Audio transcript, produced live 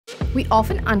We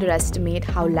often underestimate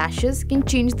how lashes can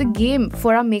change the game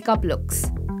for our makeup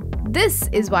looks. This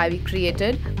is why we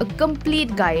created a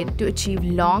complete guide to achieve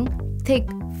long, thick,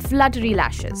 fluttery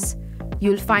lashes.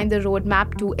 You'll find the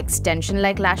roadmap to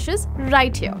extension-like lashes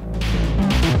right here.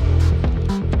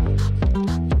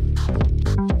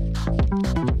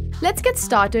 Let's get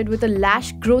started with a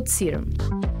lash growth serum.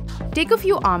 Take a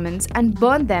few almonds and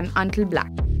burn them until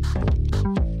black.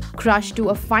 Crush to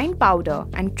a fine powder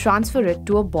and transfer it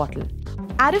to a bottle.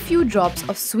 Add a few drops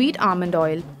of sweet almond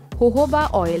oil,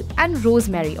 jojoba oil and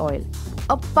rosemary oil,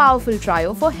 a powerful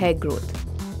trio for hair growth.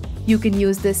 You can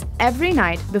use this every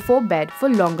night before bed for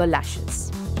longer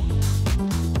lashes.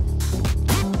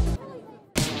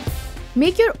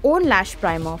 Make your own lash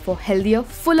primer for healthier,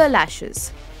 fuller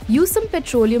lashes. Use some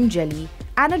petroleum jelly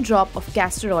and a drop of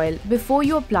castor oil before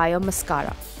you apply your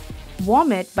mascara.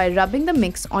 Warm it by rubbing the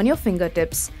mix on your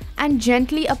fingertips and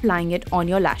gently applying it on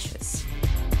your lashes.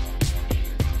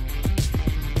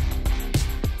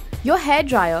 Your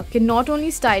hairdryer can not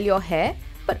only style your hair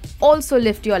but also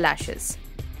lift your lashes.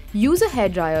 Use a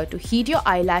hairdryer to heat your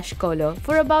eyelash curler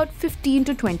for about 15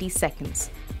 to 20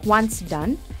 seconds. Once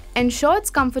done, ensure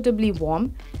it's comfortably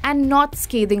warm and not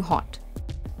scathing hot.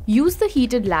 Use the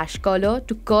heated lash curler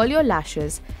to curl your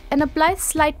lashes and apply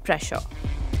slight pressure.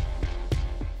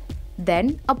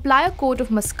 Then apply a coat of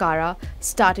mascara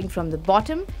starting from the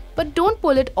bottom, but don't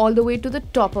pull it all the way to the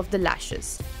top of the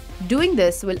lashes. Doing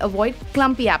this will avoid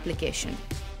clumpy application.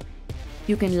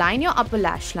 You can line your upper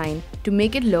lash line to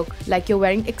make it look like you're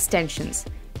wearing extensions,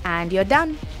 and you're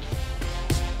done.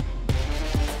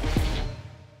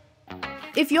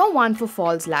 If you're one for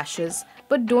false lashes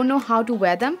but don't know how to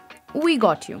wear them, we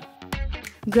got you.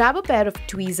 Grab a pair of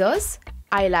tweezers,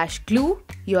 eyelash glue,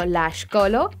 your lash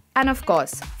curler, and of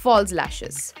course, false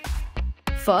lashes.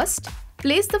 First,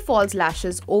 place the false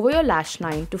lashes over your lash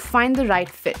line to find the right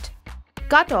fit.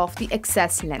 Cut off the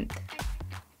excess length.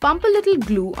 Pump a little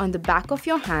glue on the back of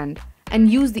your hand and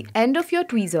use the end of your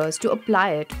tweezers to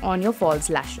apply it on your false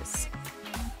lashes.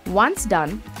 Once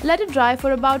done, let it dry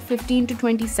for about 15 to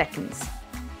 20 seconds.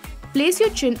 Place your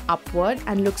chin upward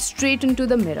and look straight into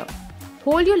the mirror.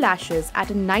 Hold your lashes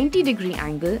at a 90-degree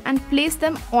angle and place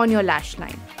them on your lash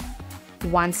line.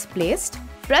 Once placed,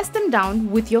 press them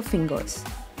down with your fingers.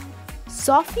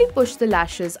 Softly push the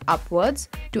lashes upwards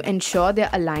to ensure they're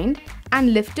aligned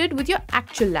and lifted with your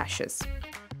actual lashes.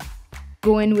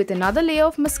 Go in with another layer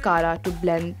of mascara to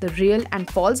blend the real and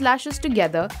false lashes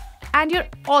together, and you're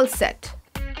all set.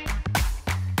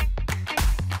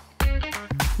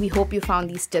 We hope you found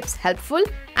these tips helpful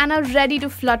and are ready to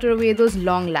flutter away those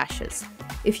long lashes.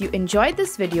 If you enjoyed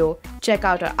this video, check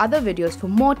out our other videos for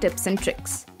more tips and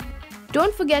tricks.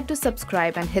 Don't forget to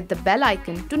subscribe and hit the bell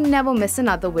icon to never miss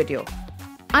another video.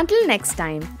 Until next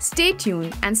time, stay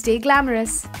tuned and stay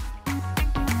glamorous.